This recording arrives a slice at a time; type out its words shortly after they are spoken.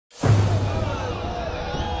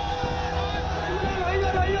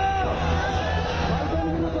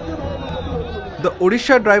The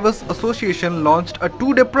Odisha Drivers Association launched a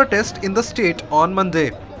two-day protest in the state on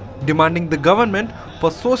Monday, demanding the government for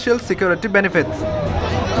social security benefits.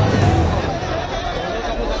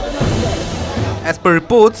 As per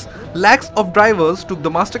reports, lakhs of drivers took the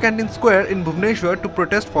Master Canteen Square in Bhubaneswar to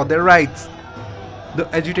protest for their rights. The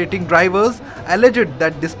agitating drivers alleged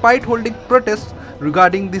that despite holding protests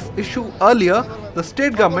regarding this issue earlier, the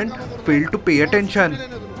state government failed to pay attention,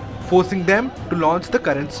 forcing them to launch the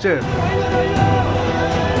current stir.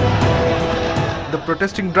 The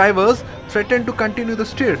protesting drivers threatened to continue the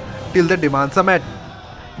stir till the demands are met.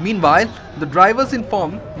 Meanwhile, the drivers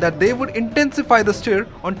informed that they would intensify the stir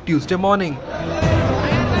on Tuesday morning.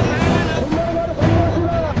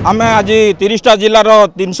 आमे आज 30टा जिलार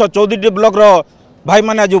 314 block रो भाई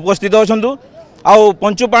माने आज उपस्थित अछंतु आउ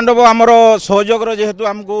पंचु पांडव आमर सहयोग जेहेतु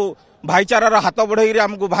आमको भाईचारार हाथ बढ़ाई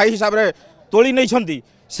आमको भाई हिसाब से तोली नहीं छंती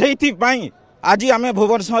सेठी पई आज आमे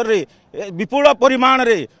भुवनेश्वर रे विपुल परिमाण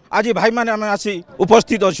रे आज भाई माने आमे आसी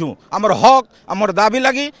उपस्थित अछु आमर हक आमर दाबी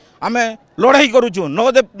लगी आमे लड़ाई करूछु न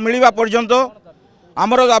मिलवा पर्यंत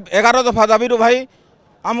आमर 11 दफा दाबी रो भाई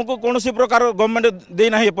आमको कौन प्रकार गवर्नमेंट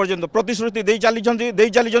देना पर्यंत प्रतिश्रुति दे चली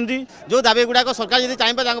जो दाबी गुड़ाक सरकार जब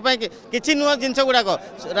चाहिए किसी नुआ जिन गुड़ाक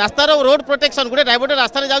रास्तार रोड प्रोटेक्शन गोटे ड्राइवर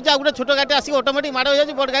रास्तार जाऊँ गोटे छोट गाड़ी आसिक ऑटोमेटिक माड़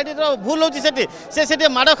हो बड़ गाड़ी भूल होती से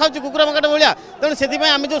माड़ खाऊँ कुकुर मकाट भाया तेणु से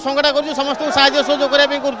आम जो संगठन कर समस्त साहय सहयोग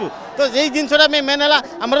करने कर तो यही जिनसा मेन है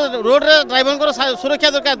आम रोड ड्राइवर सुरक्षा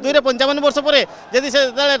दरकार 255 वर्ष पर जब से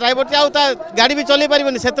ड्राइवर आउ गाड़ी भी चल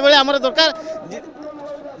पारे से आम दरकार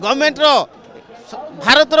गवर्नमेंट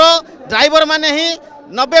भारत ड्राइवर माने ही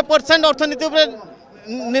 90% अर्थनीति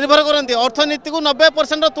निर्भर करती अर्थनीति को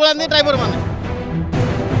 90% तुलांती ड्राइवर माने।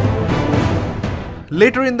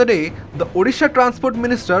 Later in the day, the Odisha Transport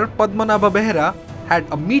Minister Padmanabha Behera had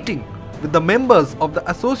a meeting with the members of the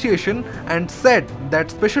association and said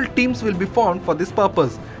that special teams will be formed for this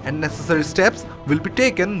purpose and necessary steps will be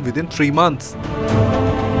taken within 3 months.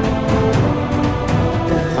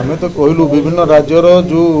 आमे तो कहलु विभिन्न राज्यर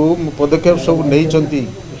जो पदक्षेप सब नहीं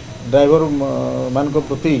driver मान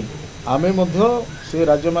प्रति आमे मध्य से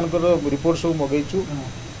राज्य मान रिपोर्ट सब मगैचु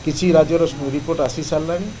किसी राज्यर रिपोर्ट आसी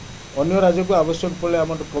सारा अन्य राज्य को आवश्यक पड़े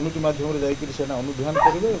आम कमिटी माध्यम जाकर से अनुधान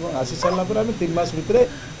करेंगे और आसी सारा पर आम 3 मास भितर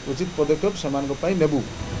उचित पदक्षेप से नेबू।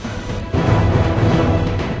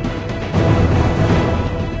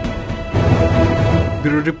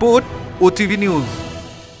 Bureau report OTV news.